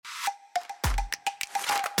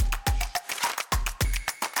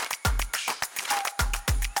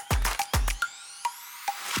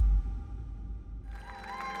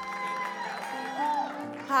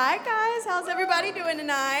How's everybody doing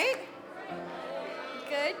tonight?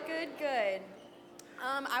 Good, good, good.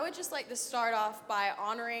 I would just like to start off by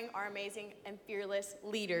honoring our amazing and fearless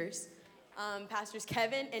leaders, Pastors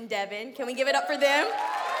Kevin and Devin. Can we give it up for them?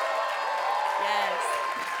 Yes.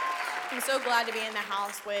 I'm so glad to be in the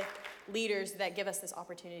house with leaders that give us this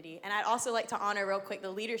opportunity. And I'd also like to honor real quick the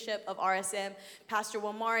leadership of RSM, Pastor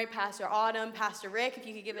Wilmari, Pastor Autumn, Pastor Rick, if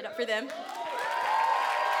you could give it up for them.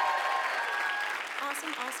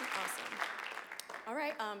 Awesome. All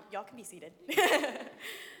right, y'all can be seated.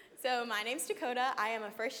 So my name's Dakota. I am a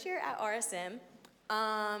first year at RSM,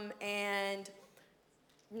 and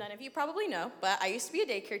none of you probably know, but I used to be a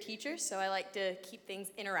daycare teacher, so I like to keep things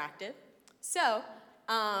interactive. So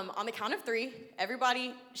on the count of 3,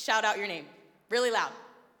 everybody shout out your name really loud.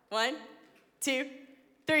 1, 2,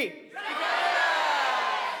 3.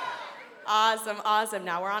 Awesome.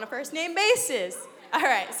 Now we're on a first name basis. All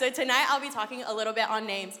right, so tonight I'll be talking a little bit on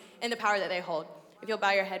names and the power that they hold. If you'll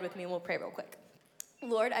bow your head with me, we'll pray real quick.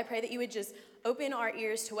 Lord, I pray that you would just open our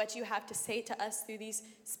ears to what you have to say to us through these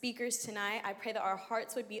speakers tonight. I pray that our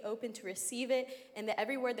hearts would be open to receive it and that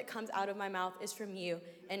every word that comes out of my mouth is from you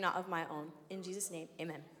and not of my own. In Jesus' name,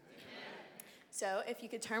 amen. So if you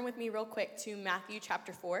could turn with me real quick to Matthew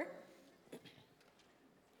chapter 4.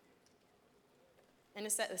 And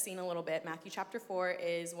to set the scene a little bit, Matthew chapter 4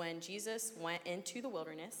 is when Jesus went into the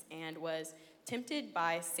wilderness and was tempted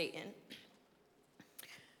by Satan.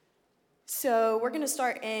 So we're going to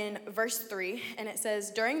start in verse 3, and it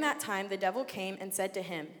says, "During that time the devil came and said to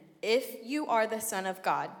him, 'If you are the Son of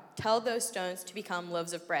God, tell those stones to become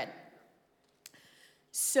loaves of bread.'"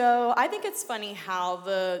 So I think it's funny how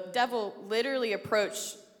the devil literally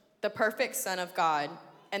approached the perfect Son of God,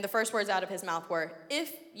 and the first words out of his mouth were,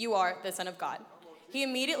 "If you are the Son of God." He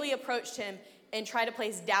immediately approached him and tried to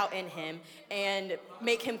place doubt in him and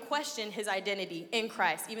make him question his identity in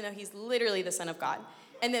Christ, even though he's literally the Son of God.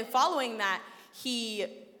 And then following that, he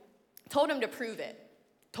told him to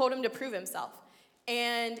prove himself.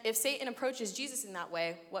 And if Satan approaches Jesus in that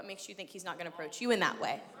way, what makes you think he's not going to approach you in that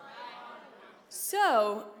way?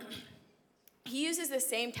 So he uses the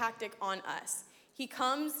same tactic on us. He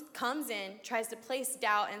comes in, tries to place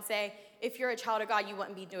doubt and say, if you're a child of God, you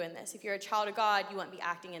wouldn't be doing this. If you're a child of God, you wouldn't be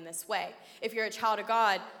acting in this way. If you're a child of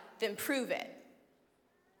God, then prove it.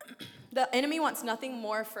 The enemy wants nothing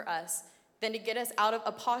more for us than to get us out of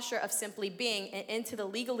a posture of simply being and into the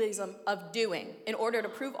legalism of doing in order to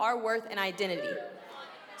prove our worth and identity.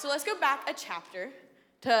 So let's go back a chapter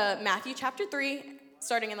to Matthew chapter 3,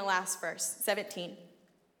 starting in the last verse, 17.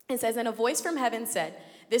 It says, "And a voice from heaven said,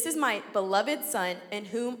 'This is my beloved Son, in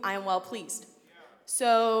whom I am well pleased.'"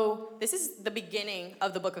 So this is the beginning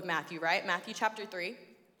of the book of Matthew, right? Matthew chapter 3.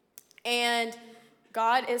 And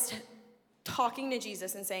God is talking to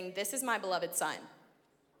Jesus and saying, "This is my beloved Son."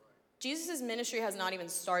 Jesus' ministry has not even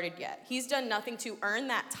started yet. He's done nothing to earn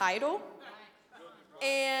that title.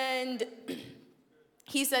 And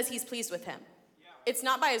he says he's pleased with him. It's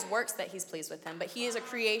not by his works that he's pleased with him, but he is a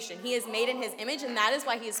creation. He is made in his image, and that is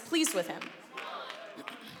why he is pleased with him.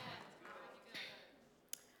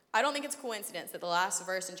 I don't think it's a coincidence that the last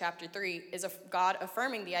verse in chapter 3 is God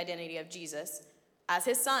affirming the identity of Jesus as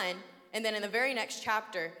his son, and then in the very next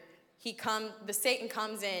chapter, Satan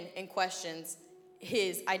comes in and questions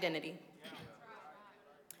his identity.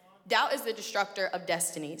 Doubt is the destructor of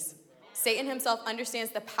destinies. Satan himself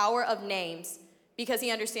understands the power of names because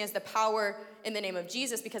he understands the power in the name of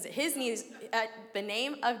Jesus, because at the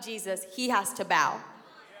name of Jesus, he has to bow.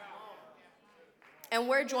 And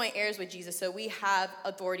we're joint heirs with Jesus, so we have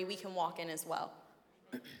authority we can walk in as well.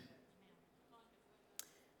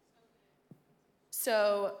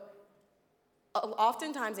 So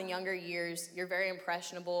oftentimes in younger years, you're very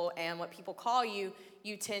impressionable, and what people call you,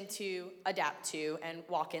 you tend to adapt to and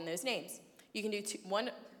walk in those names. You can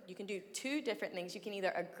do two different things. You can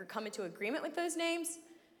either come into agreement with those names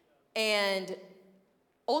and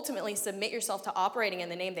ultimately submit yourself to operating in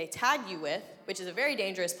the name they tag you with, which is a very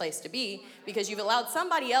dangerous place to be because you've allowed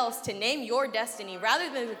somebody else to name your destiny rather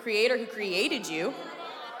than the creator who created you.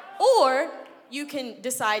 Or you can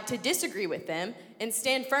decide to disagree with them and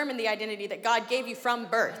stand firm in the identity that God gave you from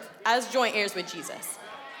birth as joint heirs with Jesus.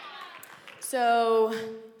 So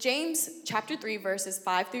James chapter 3 verses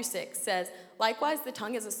 5 through 6 says, "Likewise the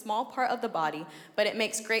tongue is a small part of the body, but it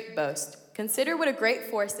makes great boast. Consider what a great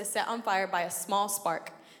forest is set on fire by a small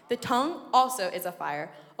spark. The tongue also is a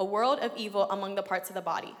fire, a world of evil among the parts of the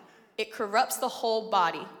body. It corrupts the whole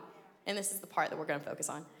body," and this is the part that we're going to focus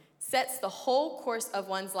on, "sets the whole course of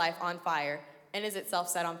one's life on fire, and is itself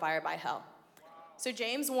set on fire by hell." So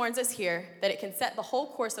James warns us here that it can set the whole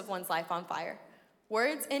course of one's life on fire.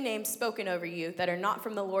 Words and names spoken over you that are not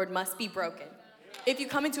from the Lord must be broken. If you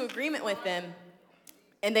come into agreement with them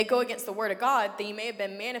and they go against the word of God, then you may have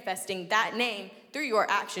been manifesting that name through your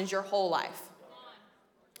actions your whole life.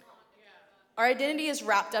 Our identity is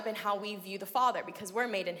wrapped up in how we view the Father because we're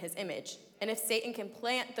made in his image. And if Satan can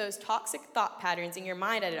plant those toxic thought patterns in your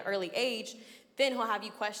mind at an early age, then he'll have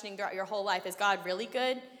you questioning throughout your whole life, is God really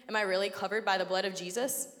good? Am I really covered by the blood of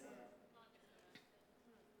Jesus?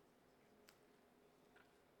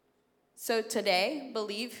 So today,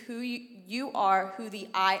 believe who you are, who the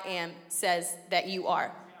I am says that you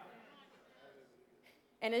are.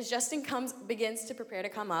 And as Justin begins to prepare to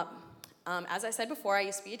come up, as I said before, I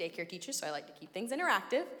used to be a daycare teacher, so I like to keep things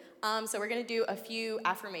interactive. So we're going to do a few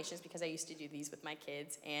affirmations because I used to do these with my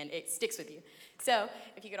kids, and it sticks with you. So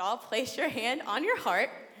if you could all place your hand on your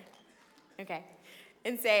heart, okay,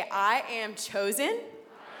 and say, I am chosen.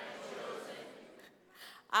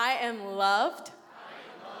 I am loved.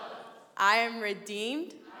 I am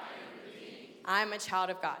redeemed. I am a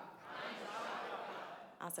child of God.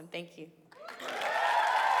 Awesome, thank you.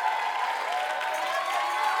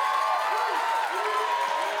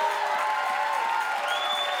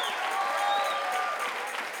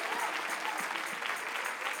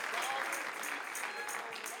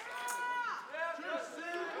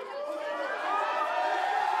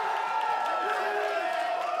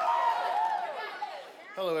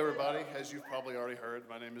 Hello, everybody. As you've probably already heard,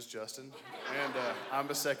 my name is Justin, and I'm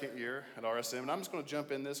a second year at RSM, and I'm just going to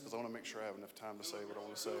jump in this because I want to make sure I have enough time to say what I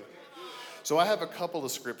want to say. So I have a couple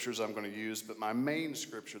of scriptures I'm going to use, but my main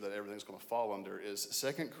scripture that everything's going to fall under is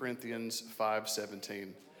 2 Corinthians 5:17.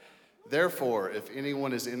 Therefore, if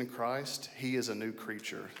anyone is in Christ, he is a new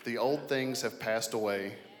creature. The old things have passed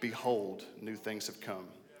away. Behold, new things have come.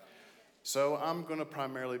 So I'm going to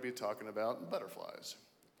primarily be talking about butterflies.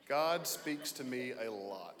 God speaks to me a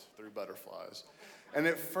lot through butterflies. And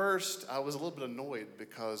at first, I was a little bit annoyed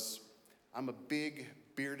because I'm a big,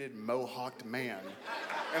 bearded, mohawked man.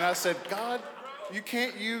 And I said, God, you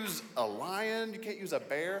can't use a lion, you can't use a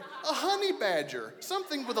bear, a honey badger,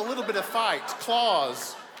 something with a little bit of fight,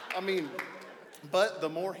 claws. But the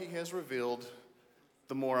more he has revealed,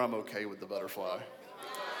 the more I'm okay with the butterfly.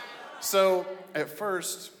 So at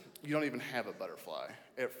first, you don't even have a butterfly.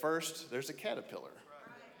 At first, there's a caterpillar.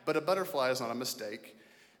 But a butterfly is not a mistake.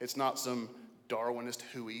 It's not some Darwinist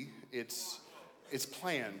hooey. It's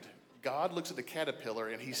planned. God looks at the caterpillar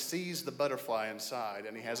and he sees the butterfly inside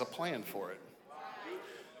and he has a plan for it.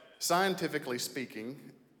 Scientifically speaking,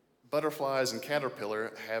 butterflies and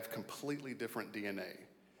caterpillar have completely different DNA.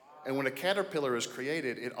 And when a caterpillar is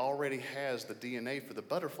created, it already has the DNA for the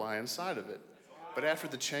butterfly inside of it. But after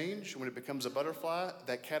the change, when it becomes a butterfly,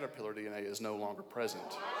 that caterpillar DNA is no longer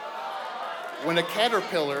present. When a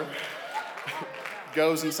caterpillar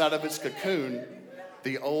goes inside of its cocoon,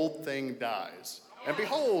 the old thing dies. And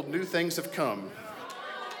behold, new things have come.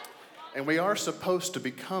 And we are supposed to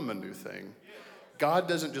become a new thing. God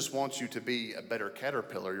doesn't just want you to be a better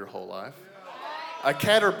caterpillar your whole life. A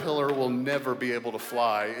caterpillar will never be able to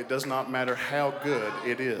fly. It does not matter how good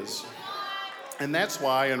it is. And that's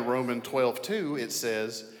why in Romans 12:2 it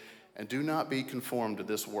says, and do not be conformed to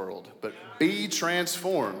this world, but be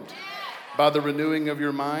transformed by the renewing of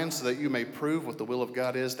your mind, so that you may prove what the will of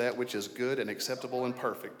God is, that which is good and acceptable and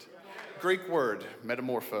perfect. Greek word,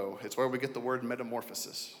 metamorpho. It's where we get the word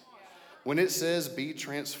metamorphosis. When it says be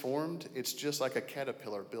transformed, it's just like a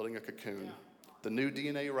caterpillar building a cocoon. The new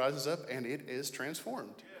DNA rises up and it is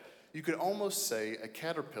transformed. You could almost say a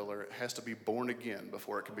caterpillar has to be born again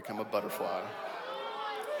before it can become a butterfly.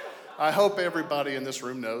 I hope everybody in this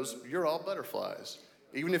room knows you're all butterflies.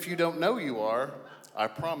 Even if you don't know you are, I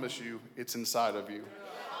promise you, it's inside of you.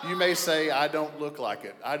 You may say, I don't look like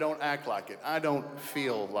it. I don't act like it. I don't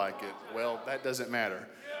feel like it. Well, that doesn't matter.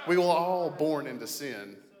 We were all born into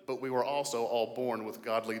sin, but we were also all born with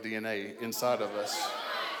godly DNA inside of us.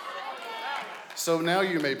 So now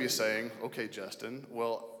you may be saying, okay, Justin,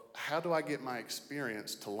 well, how do I get my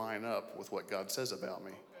experience to line up with what God says about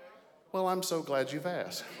me? Well, I'm so glad you've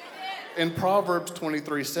asked. In Proverbs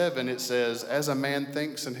 23:7, it says, as a man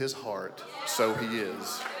thinks in his heart, so he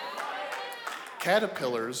is.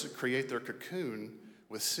 Caterpillars create their cocoon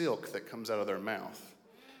with silk that comes out of their mouth.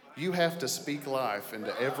 You have to speak life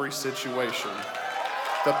into every situation.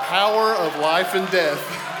 The power of life and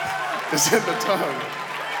death is in the tongue.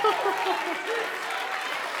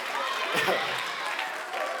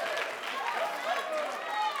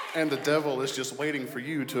 And the devil is just waiting for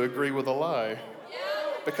you to agree with a lie.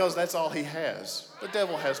 Because that's all he has. The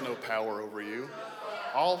devil has no power over you.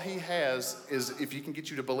 All he has is if he can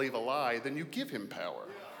get you to believe a lie, then you give him power.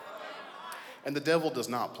 And the devil does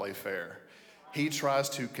not play fair. He tries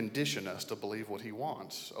to condition us to believe what he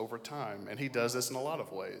wants over time, and he does this in a lot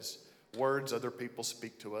of ways. Words other people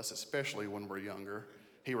speak to us, especially when we're younger.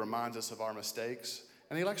 He reminds us of our mistakes,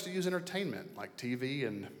 and he likes to use entertainment like TV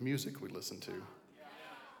and music we listen to.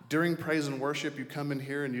 During praise and worship, you come in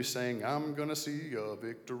here and you sing, "I'm gonna see a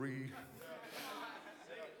victory."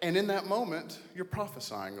 And in that moment, you're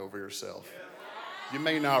prophesying over yourself. You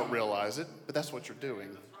may not realize it, but that's what you're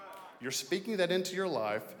doing. You're speaking that into your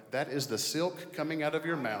life. That is the silk coming out of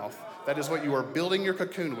your mouth. That is what you are building your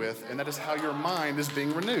cocoon with, and that is how your mind is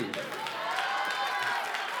being renewed.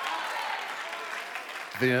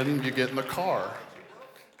 Then you get in the car,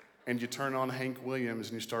 and you turn on Hank Williams,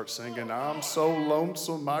 and you start singing, "I'm so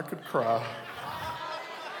lonesome I could cry."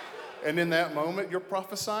 And in that moment, you're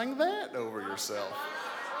prophesying that over yourself.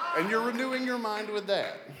 And you're renewing your mind with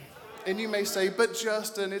that. And you may say, "But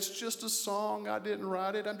Justin, it's just a song. I didn't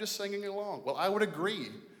write it. I'm just singing along." Well, I would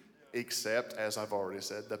agree, except, as I've already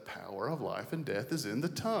said, the power of life and death is in the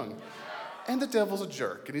tongue. And the devil's a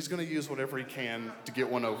jerk, and he's going to use whatever he can to get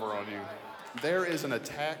one over on you. There is an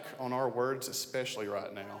attack on our words, especially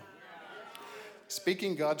right now.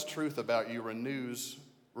 Speaking God's truth about you renews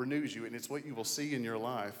you, and it's what you will see in your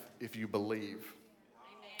life if you believe.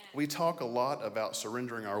 We talk a lot about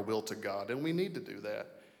surrendering our will to God, and we need to do that.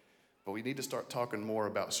 But we need to start talking more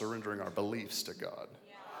about surrendering our beliefs to God.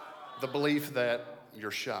 The belief that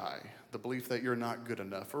you're shy, the belief that you're not good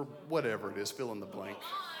enough, or whatever it is, fill in the blank.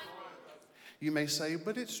 You may say,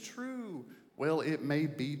 "But it's true." Well, it may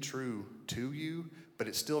be true to you, but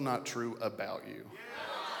it's still not true about you.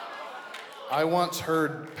 I once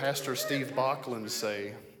heard Pastor Steve Bachland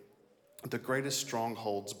say, "The greatest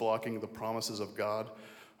strongholds blocking the promises of God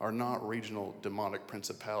are not regional demonic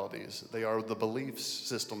principalities. They are the belief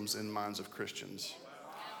systems in minds of Christians."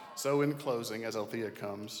 So in closing, as Althea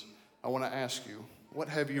comes, I want to ask you, what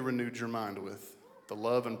have you renewed your mind with? The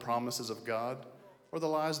love and promises of God or the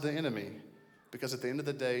lies of the enemy? Because at the end of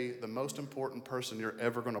the day, the most important person you're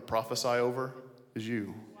ever going to prophesy over is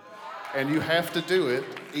you. And you have to do it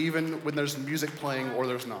even when there's music playing or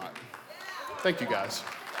there's not. Thank you, guys.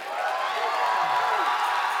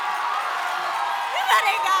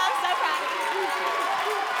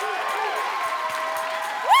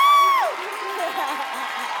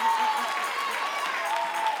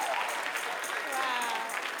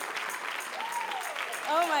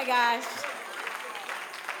 Gosh.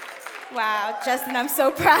 Wow, Justin, I'm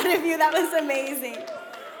so proud of you. That was amazing.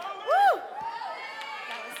 Woo!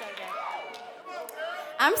 That was so good.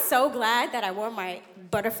 I'm so glad that I wore my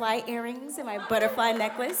butterfly earrings and my butterfly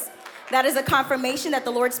necklace. That is a confirmation that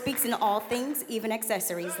the Lord speaks in all things, even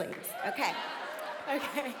accessories, ladies. Okay.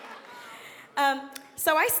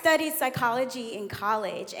 So I studied psychology in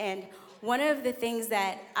college, and one of the things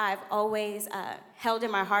that I've always held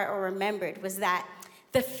in my heart or remembered was that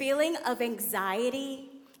the feeling of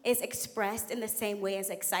anxiety is expressed in the same way as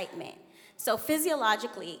excitement. So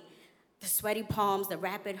physiologically, the sweaty palms, the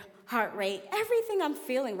rapid heart rate, everything I'm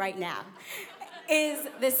feeling right now is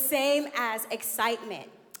the same as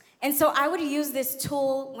excitement. And so I would use this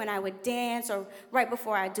tool when I would dance or right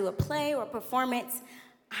before I do a play or performance.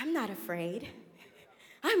 I'm not afraid.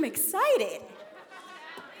 I'm excited.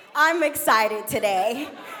 I'm excited today.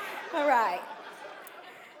 All right.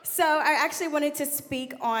 So I actually wanted to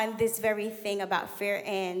speak on this very thing about fear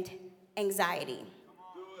and anxiety.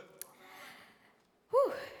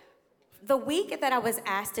 Whew. The week that I was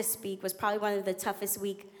asked to speak was probably one of the toughest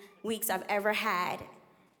weeks I've ever had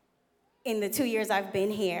in the 2 years I've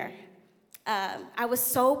been here. I was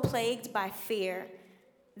so plagued by fear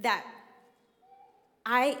that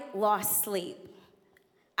I lost sleep.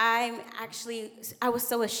 I was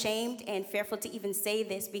so ashamed and fearful to even say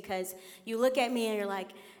this because you look at me and you're like,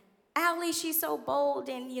 "Allie, she's so bold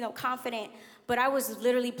and, confident." But I was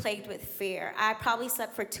literally plagued with fear. I probably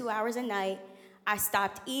slept for 2 hours a night. I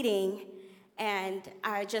stopped eating, and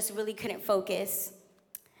I just really couldn't focus.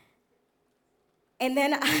 And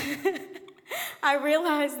then I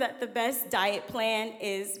realized that the best diet plan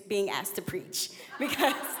is being asked to preach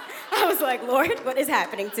because I was like, "Lord, what is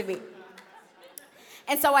happening to me?"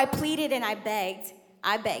 And so I pleaded and I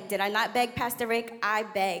begged. Did I not beg, Pastor Rick? I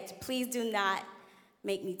begged. Please do not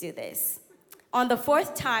make me do this. On the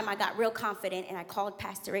fourth time, I got real confident and I called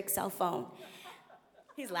Pastor Rick's cell phone.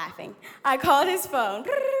 He's laughing. I called his phone.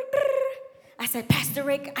 I said, "Pastor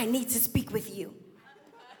Rick, I need to speak with you."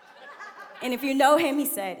 And if you know him, he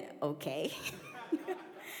said, "Okay."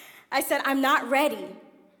 I said, "I'm not ready.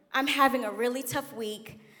 I'm having a really tough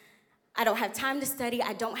week. I don't have time to study.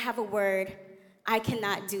 I don't have a word. I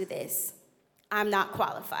cannot do this. I'm not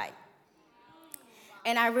qualified."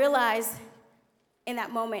 And I realized in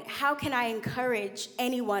that moment, how can I encourage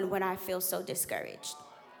anyone when I feel so discouraged?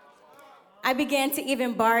 I began to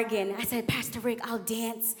even bargain. I said, Pastor Rick, I'll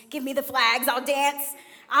dance. Give me the flags, I'll dance.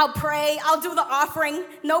 I'll pray, I'll do the offering.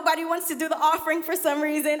 Nobody wants to do the offering for some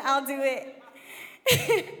reason, I'll do it.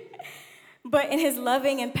 But in his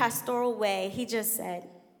loving and pastoral way, he just said,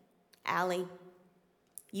 Allie,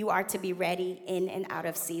 you are to be ready in and out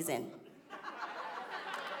of season.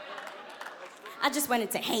 I just wanted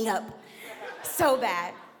to hang up so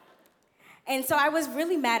bad. And so I was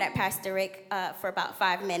really mad at Pastor Rick for about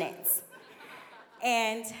 5 minutes.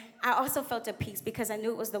 And I also felt at peace because I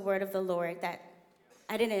knew it was the word of the Lord that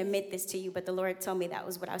I didn't admit this to you, but the Lord told me that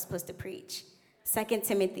was what I was supposed to preach. 2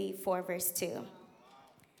 Timothy 4, verse 2.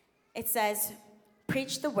 It says,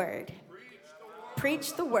 preach the word.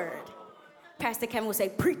 Preach the word. Pastor Kevin will say,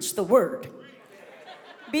 preach the word.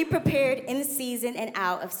 Be prepared in season and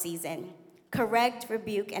out of season. Correct,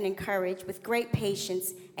 rebuke, and encourage with great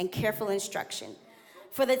patience and careful instruction.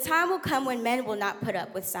 For the time will come when men will not put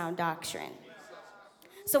up with sound doctrine.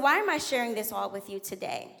 So why am I sharing this all with you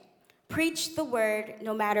today? Preach the word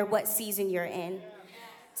no matter what season you're in.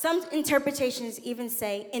 Some interpretations even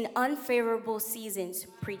say, in unfavorable seasons,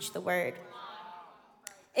 preach the word.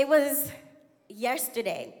 It was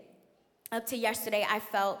yesterday. Up to yesterday, I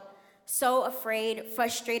felt so afraid,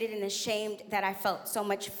 frustrated, and ashamed that I felt so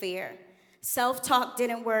much fear. Self-talk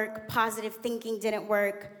didn't work. Positive thinking didn't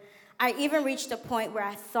work. I even reached a point where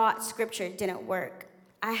I thought scripture didn't work.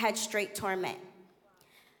 I had straight torment.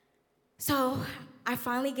 So I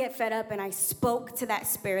finally get fed up and I spoke to that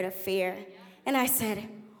spirit of fear. And I said,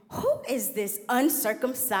 who is this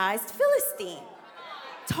uncircumcised Philistine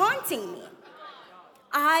taunting me?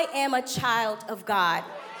 I am a child of God.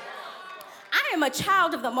 I am a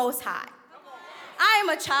child of the Most High. I am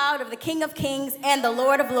a child of the King of Kings and the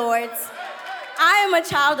Lord of Lords. I am a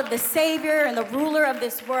child of the Savior and the ruler of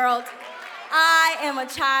this world. I am a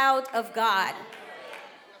child of God.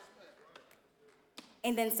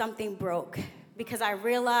 And then something broke because I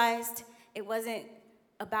realized it wasn't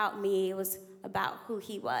about me, it was about who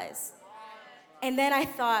he was. And then I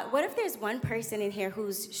thought, what if there's one person in here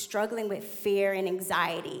who's struggling with fear and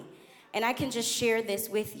anxiety? And I can just share this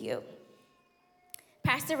with you.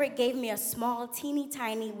 Pastor Rick gave me a small, teeny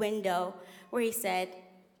tiny window where he said,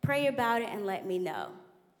 pray about it and let me know.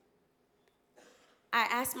 I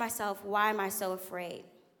asked myself, why am I so afraid?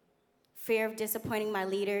 Fear of disappointing my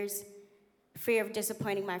leaders, fear of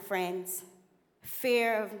disappointing my friends,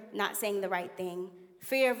 fear of not saying the right thing,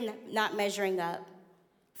 fear of not measuring up,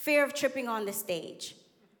 fear of tripping on the stage.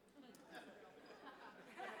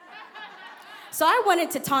 So I wanted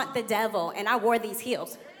to taunt the devil, and I wore these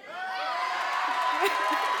heels.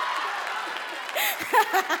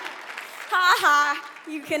 Ha ha,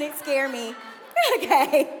 you couldn't scare me.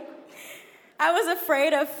 Okay. I was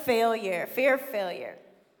afraid of failure, fear of failure.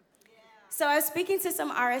 So I was speaking to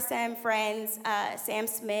some RSM friends, Sam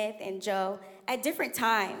Smith and Joe, at different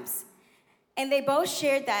times. And they both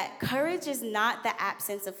shared that courage is not the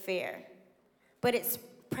absence of fear, but it's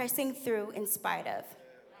pressing through in spite of.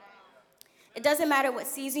 It doesn't matter what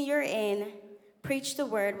season you're in, preach the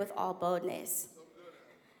word with all boldness.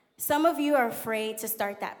 Some of you are afraid to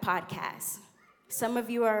start that podcast. Some of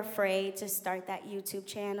you are afraid to start that YouTube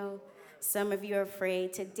channel. Some of you are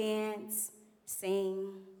afraid to dance,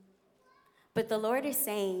 sing. But the Lord is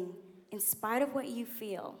saying, in spite of what you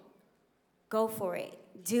feel, go for it,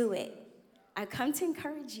 do it. I come to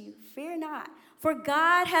encourage you, fear not. For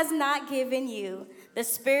God has not given you the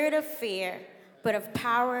spirit of fear, but of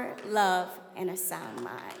power, love, and a sound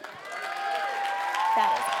mind.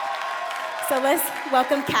 That is it. So let's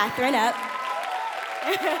welcome Catherine up.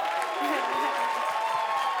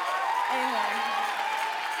 Amen.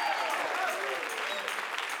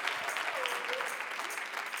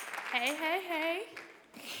 Hey, hey, hey.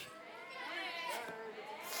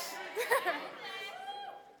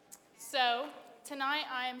 So, tonight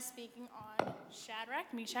I am speaking on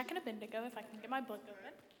Shadrach, Meshach, and Abednego, if I can get my book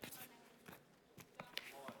open.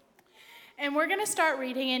 And we're going to start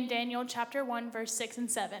reading in Daniel chapter 1, verse 6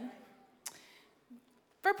 and 7.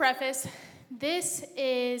 For preface, this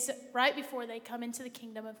is right before they come into the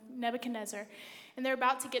kingdom of Nebuchadnezzar, and they're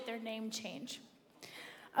about to get their name change.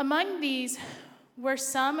 Among these were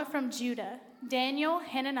some from Judah, Daniel,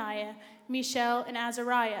 Hananiah, Mishael, and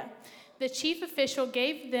Azariah. The chief official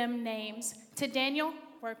gave them names. To Daniel,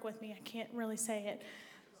 work with me, I can't really say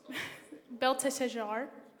it, Belteshazzar.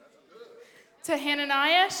 To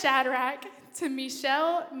Hananiah, Shadrach. To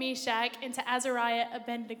Mishael, Meshach. And to Azariah,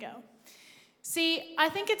 Abednego. See, I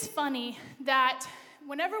think it's funny that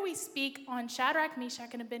whenever we speak on Shadrach,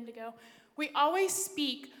 Meshach, and Abednego, we always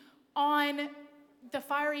speak on the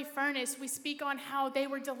fiery furnace, we speak on how they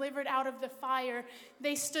were delivered out of the fire.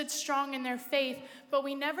 They stood strong in their faith, but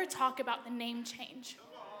we never talk about the name change.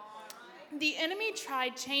 The enemy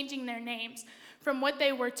tried changing their names from what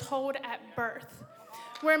they were told at birth.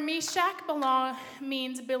 Where Meshach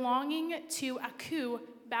means belonging to Aku,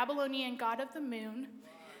 Babylonian god of the moon,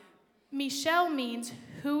 Mishael means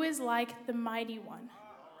who is like the mighty one.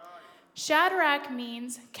 Shadrach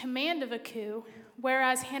means command of Aku,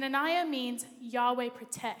 whereas Hananiah means Yahweh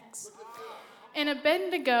protects. And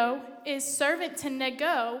Abednego is servant to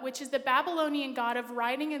Nego, which is the Babylonian god of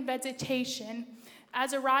writing and vegetation.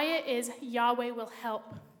 Azariah is Yahweh will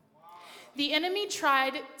help. The enemy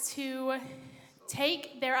tried to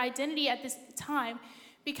take their identity at this time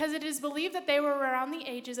because it is believed that they were around the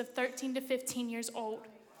ages of 13 to 15 years old.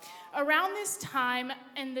 Around this time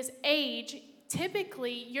and this age,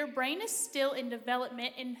 typically your brain is still in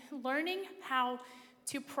development and learning how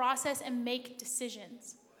to process and make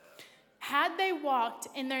decisions. Had they walked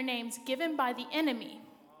in their names given by the enemy,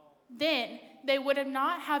 then they would have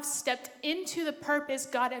not have stepped into the purpose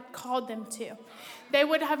God had called them to. They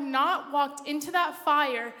would have not walked into that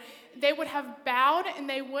fire. They would have bowed, and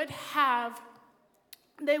they would have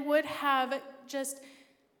just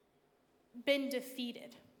been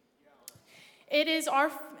defeated. It's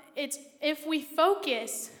if we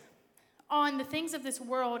focus on the things of this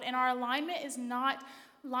world and our alignment is not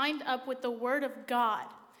lined up with the word of God,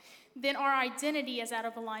 then our identity is out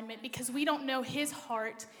of alignment because we don't know his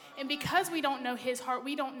heart. And because we don't know his heart,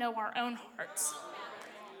 we don't know our own hearts.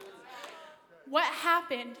 What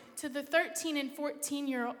happened to the 13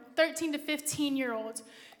 to 15-year-olds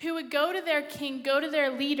who would go to their king, go to their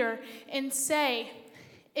leader, and say,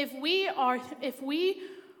 if we are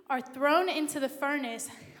thrown into the furnace,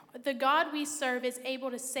 the God we serve is able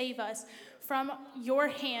to save us from your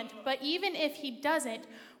hand. But even if he doesn't,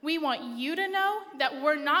 we want you to know that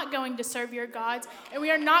we're not going to serve your gods, and we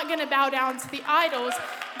are not going to bow down to the idols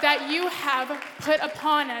that you have put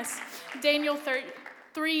upon us. Daniel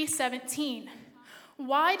 3:17.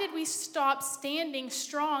 Why did we stop standing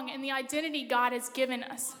strong in the identity God has given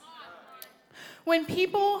us? When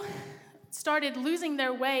people started losing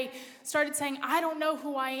their way, started saying, I don't know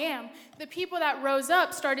who I am, the people that rose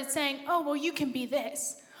up started saying, oh, well, you can be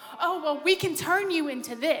this. Oh, well, we can turn you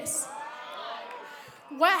into this.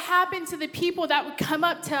 What happened to the people that would come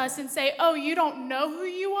up to us and say, oh, you don't know who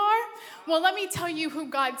you are? Well, let me tell you who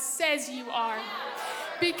God says you are.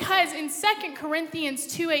 Because in 2 Corinthians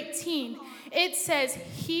 2:18, it says,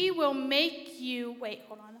 he will make you, wait,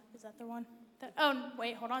 hold on, is that the one?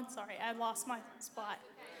 Wait, hold on, sorry, I lost my spot.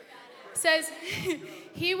 It says,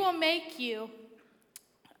 he will make you,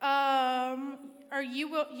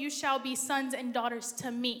 you shall be sons and daughters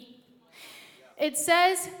to me. It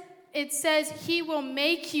says he will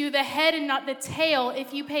make you the head and not the tail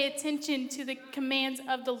if you pay attention to the commands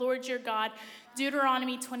of the Lord your God.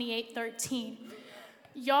 Deuteronomy 28:13.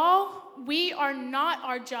 Y'all, we are not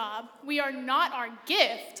our job, we are not our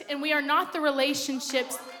gift, and we are not the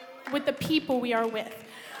relationships with the people we are with.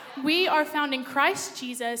 We are found in Christ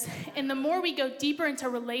Jesus, and the more we go deeper into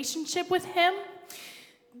relationship with him,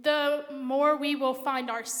 the more we will find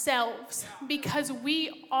ourselves, because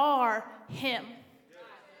we are him.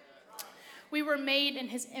 We were made in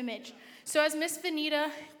his image. So as Miss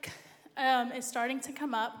Vanita is starting to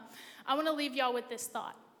come up, I want to leave y'all with this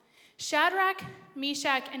thought. Shadrach,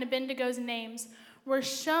 Meshach, and Abednego's names were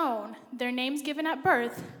shown, their names given at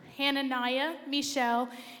birth, Hananiah, Mishael,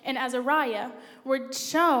 and Azariah, were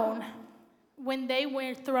shown when they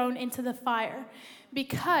were thrown into the fire.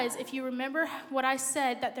 Because if you remember what I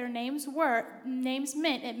said that their names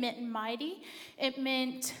meant, it meant mighty, it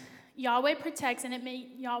meant Yahweh protects, and it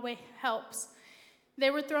meant Yahweh helps. They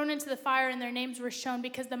were thrown into the fire and their names were shown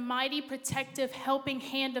because the mighty, protective, helping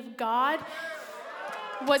hand of God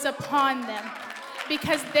was upon them.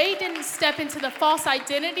 Because they didn't step into the false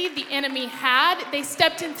identity the enemy had, they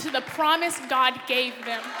stepped into the promise God gave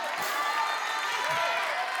them.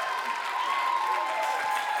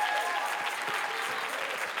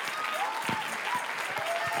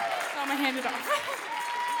 So I'm gonna hand it off.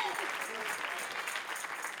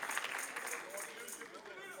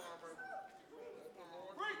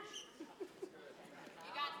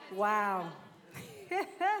 Wow.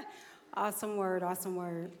 Awesome word, awesome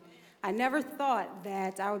word. I never thought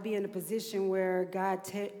that I would be in a position where God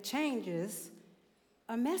changes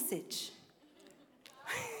a message.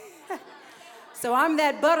 So I'm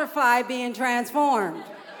that butterfly being transformed.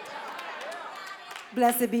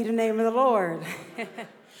 Blessed be the name of the Lord.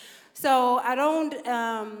 So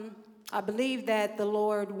I believe that the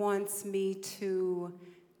Lord wants me to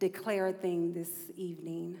declare a thing this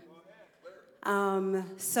evening.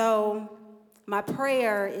 So my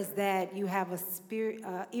prayer is that you have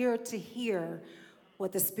a ear to hear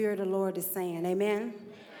what the Spirit of the Lord is saying. Amen?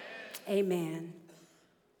 Amen.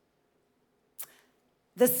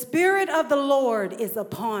 The Spirit of the Lord is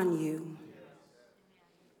upon you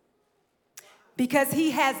because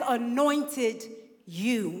he has anointed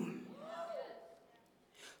you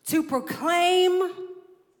to proclaim,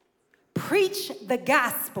 preach the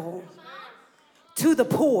gospel to the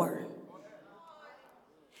poor.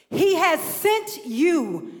 He has sent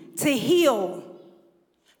you to heal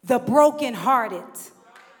the brokenhearted,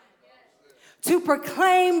 to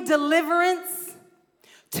proclaim deliverance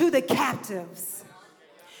to the captives,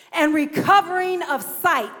 and recovering of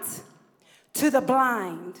sight to the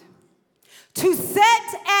blind, to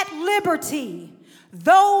set at liberty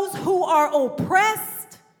those who are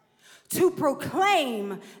oppressed, to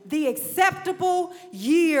proclaim the acceptable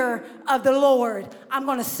year of the Lord. I'm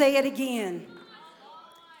going to say it again.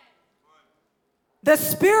 The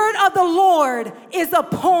Spirit of the Lord is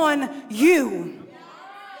upon you.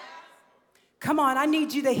 Come on, I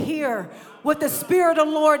need you to hear what the Spirit of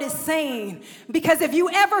the Lord is saying. Because if you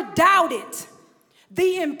ever doubted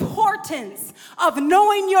the importance of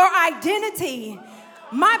knowing your identity,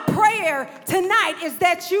 my prayer tonight is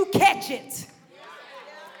that you catch it.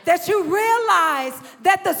 That you realize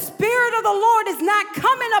that the Spirit of the Lord is not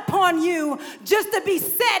coming upon you just to be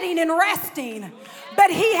sitting and resting, but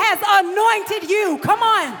he has anointed you. Come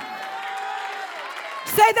on.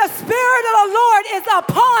 Say, the Spirit of the Lord is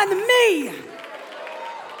upon me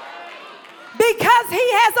because he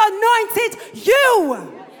has anointed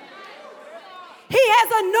you. He has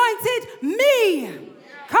anointed me.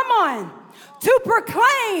 Come on. To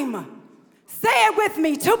proclaim. Say it with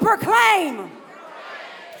me. To proclaim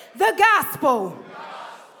the gospel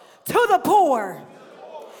to the poor.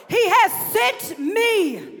 He has sent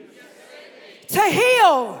me to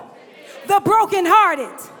heal the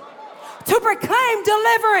brokenhearted, to proclaim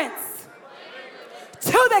deliverance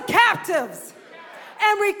to the captives,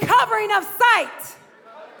 and recovering of sight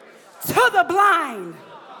to the blind.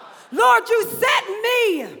 Lord, you set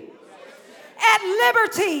me at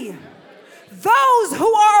liberty those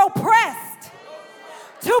who are oppressed,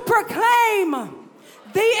 to proclaim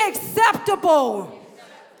the acceptable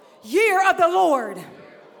year of the Lord.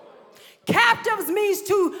 Captives means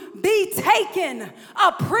to be taken,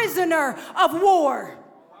 a prisoner of war,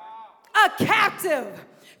 a captive.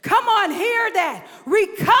 Come on, hear that.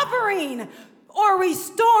 Recovering or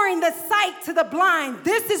restoring the sight to the blind.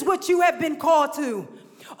 This is what you have been called to.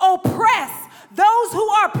 Oppress those who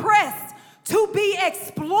are oppressed, to be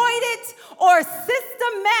exploited or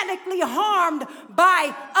systematically harmed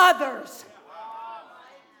by others.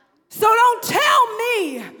 So don't tell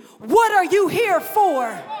me, what are you here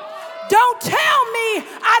for? Don't tell me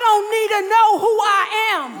I don't need to know who I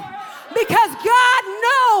am, because God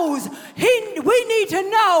knows we need to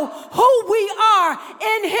know who we are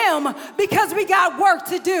in him, because we got work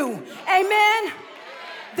to do. Amen.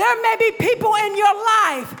 There may be people in your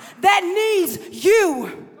life that needs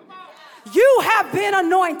you. You have been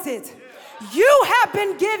anointed. You have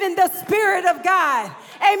been given the Spirit of God.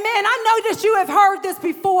 Amen. I know that you have heard this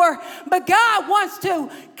before, but God wants to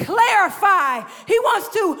clarify. He wants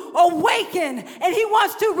to awaken, and he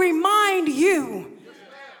wants to remind you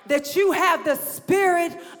that you have the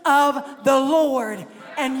Spirit of the Lord,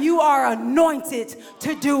 and you are anointed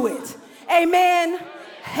to do it. Amen.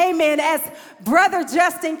 Amen. As Brother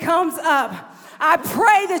Justin comes up, I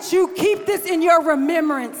pray that you keep this in your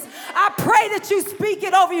remembrance. I pray that you speak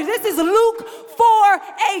it over you. This is Luke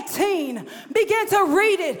 4:18. Begin to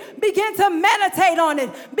read it. Begin to meditate on it.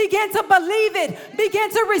 Begin to believe it. Begin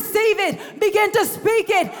to receive it. Begin to speak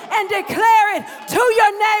it and declare it to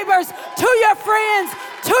your neighbors, to your friends,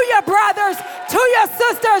 to your brothers, to your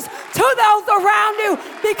sisters, to those around you,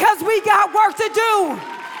 because we got work to do.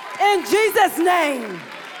 In Jesus' name.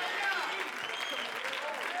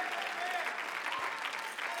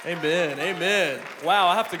 Amen, amen. Wow,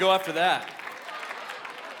 I have to go after that.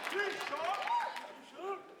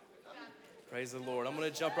 Praise the Lord. I'm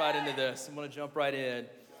going to jump right into this. I'm going to jump right in.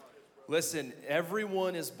 Listen,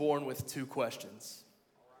 everyone is born with two questions.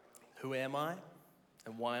 Who am I?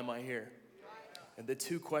 And why am I here? And the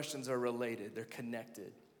two questions are related. They're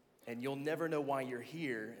connected. And you'll never know why you're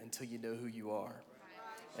here until you know who you are.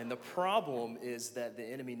 And the problem is that the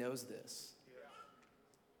enemy knows this.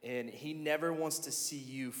 And he never wants to see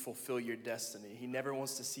you fulfill your destiny. He never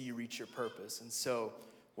wants to see you reach your purpose. And so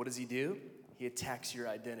what does he do? He attacks your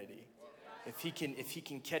identity. If he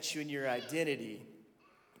can catch you in your identity,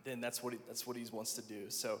 then that's what he wants to do.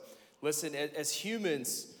 So listen, as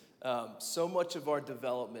humans, So much of our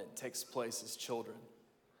development takes place as children.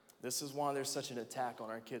 This is why there's such an attack on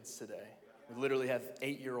our kids today. We literally have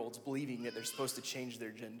 8-year-olds believing that they're supposed to change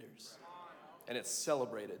their genders, and it's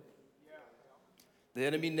celebrated. The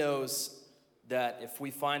enemy knows that if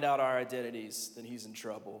we find out our identities, then he's in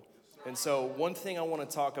trouble. And so one thing I want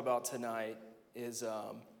to talk about tonight is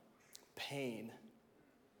pain.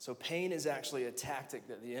 So pain is actually a tactic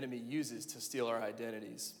that the enemy uses to steal our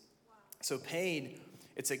identities. So pain,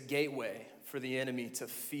 it's a gateway for the enemy to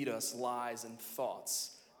feed us lies and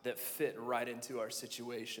thoughts that fit right into our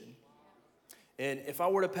situation. And if I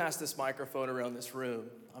were to pass this microphone around this room,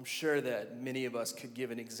 I'm sure that many of us could give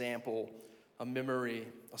an example, a memory,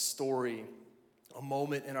 a story, a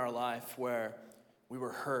moment in our life where we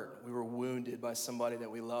were hurt, we were wounded by somebody that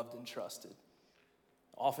we loved and trusted.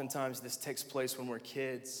 Oftentimes this takes place when we're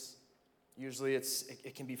kids. Usually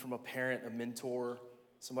it can be from a parent, a mentor,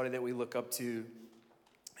 somebody that we look up to.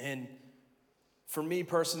 And for me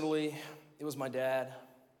personally, it was my dad.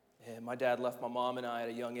 And my dad left my mom and I at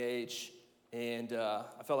a young age. And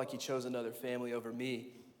I felt like he chose another family over me.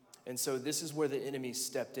 And so this is where the enemy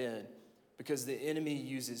stepped in, because the enemy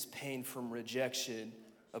uses pain from rejection,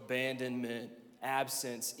 abandonment,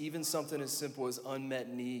 absence, even something as simple as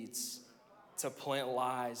unmet needs, to plant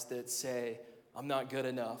lies that say, I'm not good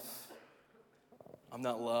enough, I'm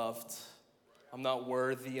not loved, I'm not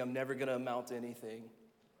worthy, I'm never gonna amount to anything.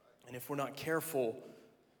 And if we're not careful,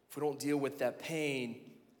 if we don't deal with that pain,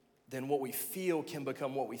 then what we feel can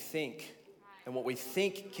become what we think. And what we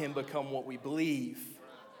think can become what we believe.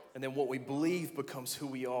 And then what we believe becomes who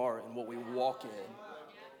we are and what we walk in.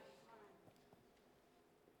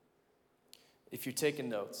 If you're taking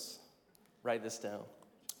notes, write this down.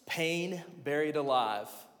 Pain buried alive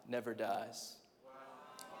never dies.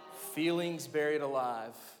 Feelings buried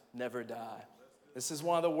alive never die. This is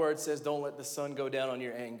why the word says, don't let the sun go down on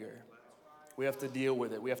your anger. We have to deal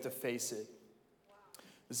with it. We have to face it.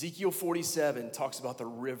 Ezekiel 47 talks about the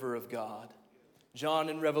river of God. John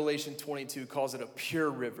in Revelation 22 calls it a pure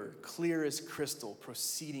river, clear as crystal,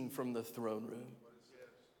 proceeding from the throne room.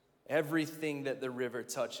 Everything that the river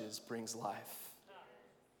touches brings life.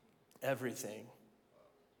 Everything.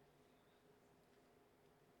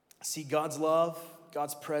 See, God's love,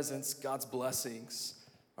 God's presence, God's blessings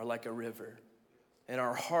are like a river. And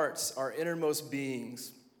our hearts, our innermost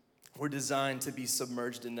beings, were designed to be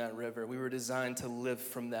submerged in that river. We were designed to live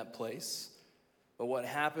from that place. But what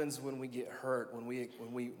happens when we get hurt, when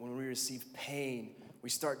we receive pain, we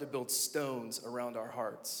start to build stones around our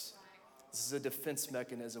hearts. This is a defense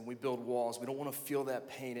mechanism. We build walls. We don't want to feel that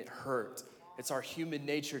pain. It hurt. It's our human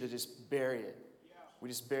nature to just bury it. We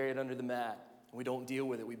just bury it under the mat. We don't deal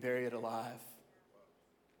with it. We bury it alive.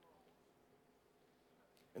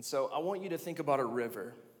 And so I want you to think about a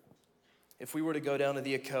river. If we were to go down to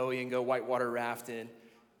the Ocoee and go whitewater rafting,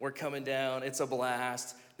 we're coming down. It's a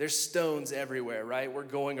blast. There's stones everywhere, right? We're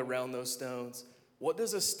going around those stones. What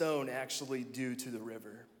does a stone actually do to the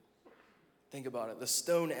river? Think about it. The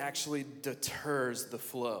stone actually deters the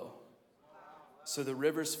flow. So the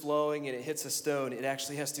river's flowing and it hits a stone. It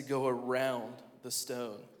actually has to go around the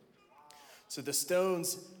stone. So the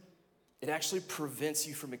stones, it actually prevents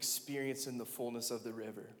you from experiencing the fullness of the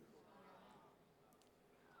river.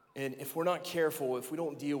 And if we're not careful, if we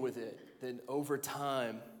don't deal with it, then over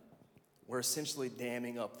time, we're essentially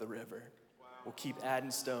damming up the river. We'll keep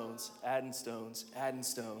adding stones, adding stones, adding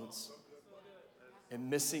stones, and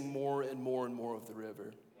missing more and more and more of the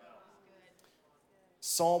river.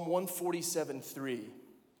 Psalm 147:3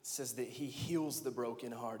 says that he heals the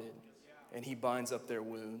brokenhearted and he binds up their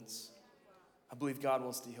wounds. I believe God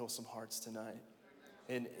wants to heal some hearts tonight.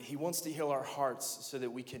 And he wants to heal our hearts so that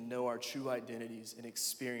we can know our true identities and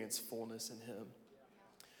experience fullness in him.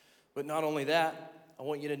 But not only that, I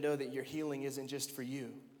want you to know that your healing isn't just for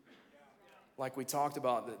you. Like we talked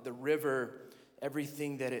about, the river,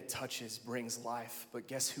 everything that it touches brings life. But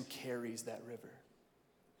guess who carries that river?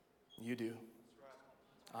 You do.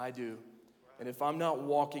 I do. And if I'm not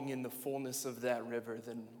walking in the fullness of that river,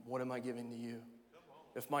 then what am I giving to you?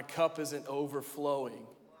 If my cup isn't overflowing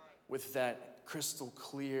with that crystal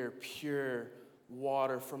clear, pure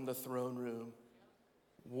water from the throne room,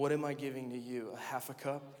 what am I giving to you? A half a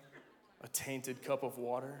cup? A tainted cup of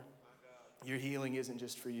water? Your healing isn't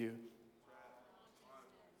just for you.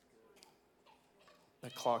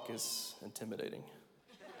 That clock is intimidating.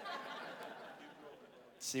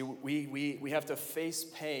 See, we have to face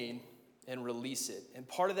pain and release it. And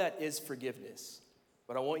part of that is forgiveness.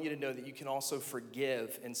 But I want you to know that you can also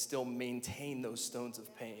forgive and still maintain those stones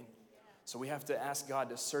of pain. So we have to ask God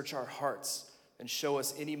to search our hearts and show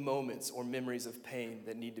us any moments or memories of pain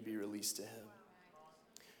that need to be released to him.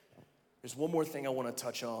 There's one more thing I want to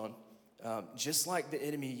touch on. Just like the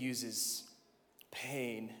enemy uses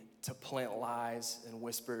pain to plant lies and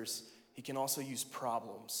whispers, he can also use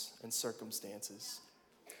problems and circumstances.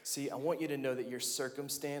 See, I want you to know that your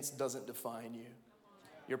circumstance doesn't define you.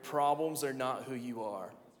 Your problems are not who you are.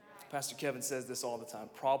 Pastor Kevin says this all the time.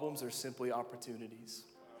 Problems are simply opportunities.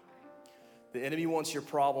 The enemy wants your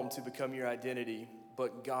problem to become your identity,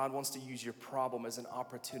 but God wants to use your problem as an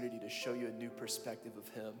opportunity to show you a new perspective of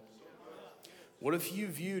him. What if you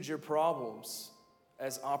viewed your problems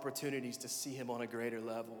as opportunities to see him on a greater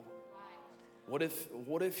level? What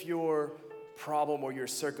if your problem or your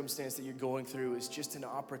circumstance that you're going through is just an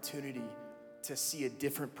opportunity to see a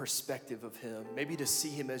different perspective of him? Maybe to see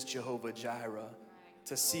him as Jehovah Jireh,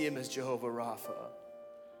 to see him as Jehovah Rapha.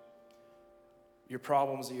 Your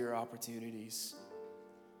problems are your opportunities.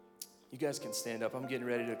 You guys can stand up. I'm getting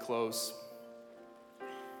ready to close.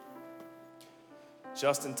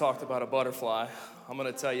 Justin talked about a butterfly. I'm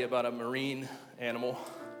going to tell you about a marine animal.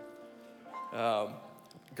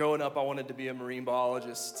 Growing up, I wanted to be a marine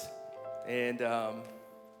biologist, and I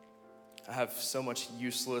have so much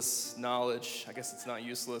useless knowledge. I guess it's not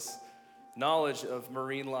useless knowledge of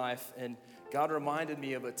marine life, and God reminded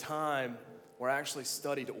me of a time where I actually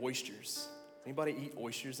studied oysters. Anybody eat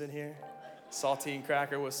oysters in here? Saltine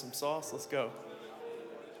cracker with some sauce? Let's go.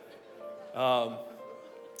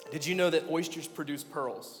 Did you know that oysters produce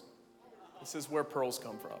pearls? This is where pearls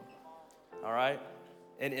come from, all right?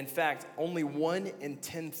 And in fact, only 1 in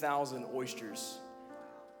 10,000 oysters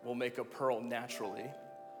will make a pearl naturally.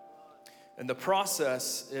 And the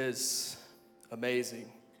process is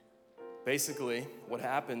amazing. Basically, what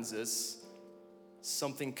happens is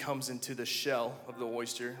something comes into the shell of the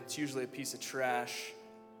oyster. It's usually a piece of trash,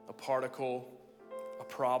 a particle, a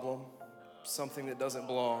problem, something that doesn't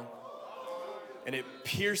belong. And it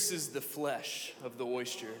pierces the flesh of the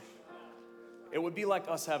oyster. It would be like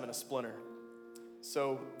us having a splinter.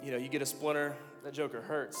 So, you get a splinter, that joker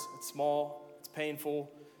hurts. It's small, it's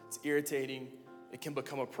painful, it's irritating. It can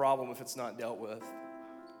become a problem if it's not dealt with.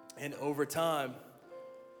 And over time,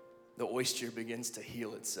 the oyster begins to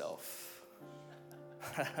heal itself.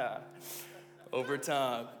 Over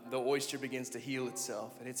time, the oyster begins to heal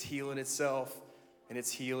itself, and it's healing itself, and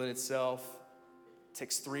it's healing itself. It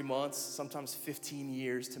takes 3 months, sometimes 15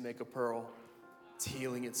 years to make a pearl. It's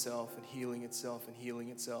healing itself and healing itself and healing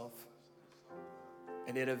itself.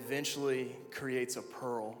 And it eventually creates a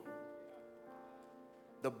pearl.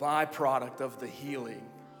 The byproduct of the healing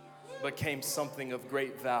became something of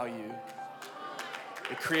great value.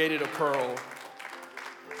 It created a pearl.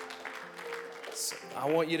 So I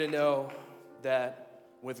want you to know that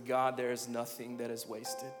with God, there is nothing that is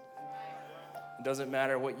wasted. It doesn't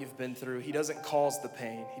matter what you've been through. He doesn't cause the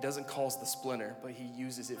pain. He doesn't cause the splinter, but he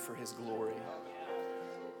uses it for his glory.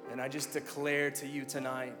 And I just declare to you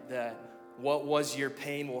tonight that what was your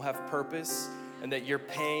pain will have purpose, and that your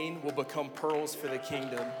pain will become pearls for the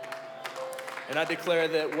kingdom. And I declare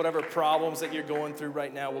that whatever problems that you're going through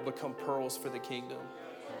right now will become pearls for the kingdom.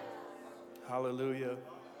 Hallelujah.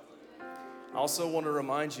 I also want to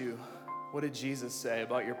remind you, what did Jesus say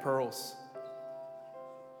about your pearls?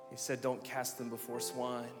 He said, don't cast them before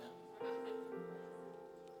swine.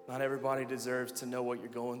 Not everybody deserves to know what you're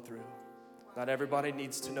going through. Not everybody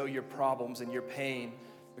needs to know your problems and your pain,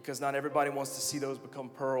 because not everybody wants to see those become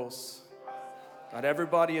pearls. Not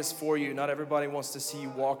everybody is for you. Not everybody wants to see you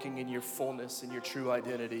walking in your fullness and your true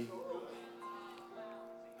identity.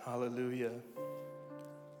 Hallelujah.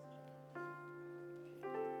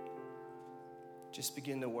 Just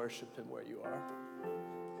begin to worship him where you are.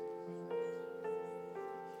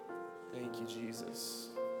 Thank you, Jesus.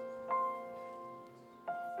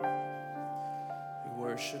 We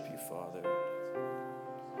worship you, Father.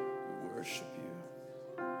 We worship you.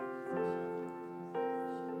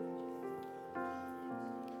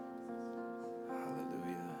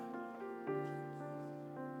 Hallelujah.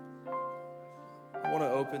 I want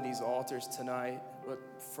to open these altars tonight, but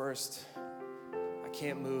first, I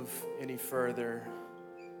can't move any further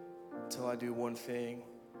until I do one thing.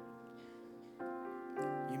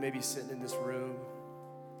 You may be sitting in this room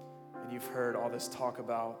and you've heard all this talk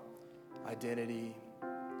about identity.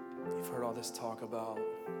 You've heard all this talk about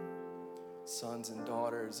sons and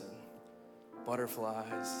daughters and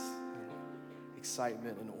butterflies and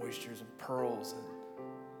excitement and oysters and pearls.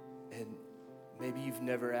 And maybe you've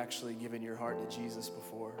never actually given your heart to Jesus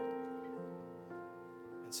before.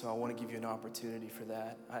 And so I want to give you an opportunity for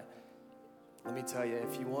that. Let me tell you,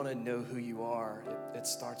 if you want to know who you are, it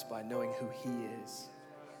starts by knowing who he is.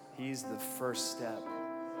 He's the first step.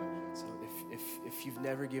 So if you've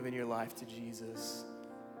never given your life to Jesus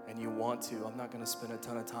and you want to, I'm not going to spend a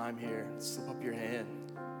ton of time here. Slip up your hand.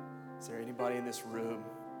 Is there anybody in this room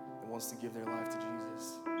that wants to give their life to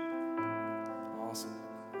Jesus? Awesome.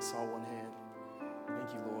 I saw one hand.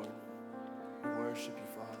 Thank you, Lord. We worship you,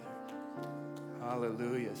 Father.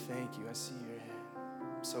 Hallelujah. Thank you. I see your hand.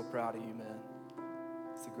 I'm so proud of you, man.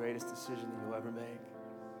 It's the greatest decision that you'll ever make.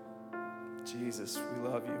 Jesus, we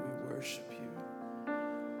love you. We worship you.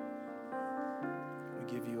 We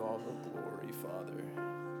give you all the glory, Father.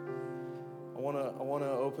 I want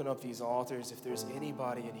to open up these altars. If there's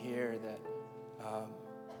anybody in here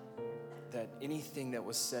that anything that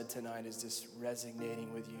was said tonight is just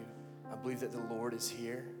resonating with you, I believe that the Lord is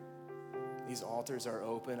here. These altars are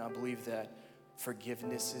open. I believe that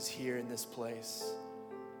forgiveness is here in this place.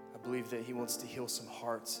 I believe that he wants to heal some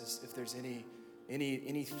hearts. If there's anything,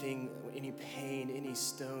 any pain, any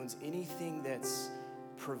stones, anything that's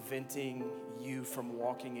preventing you from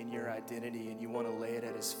walking in your identity and you want to lay it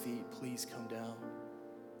at his feet, please come down.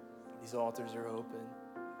 These altars are open.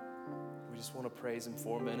 We just want to praise him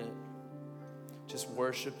for a minute. Just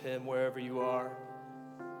worship him wherever you are.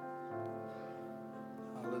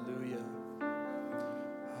 Hallelujah.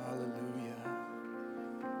 Hallelujah.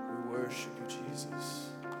 We worship you, Jesus.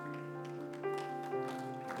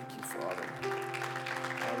 Thank you, Father.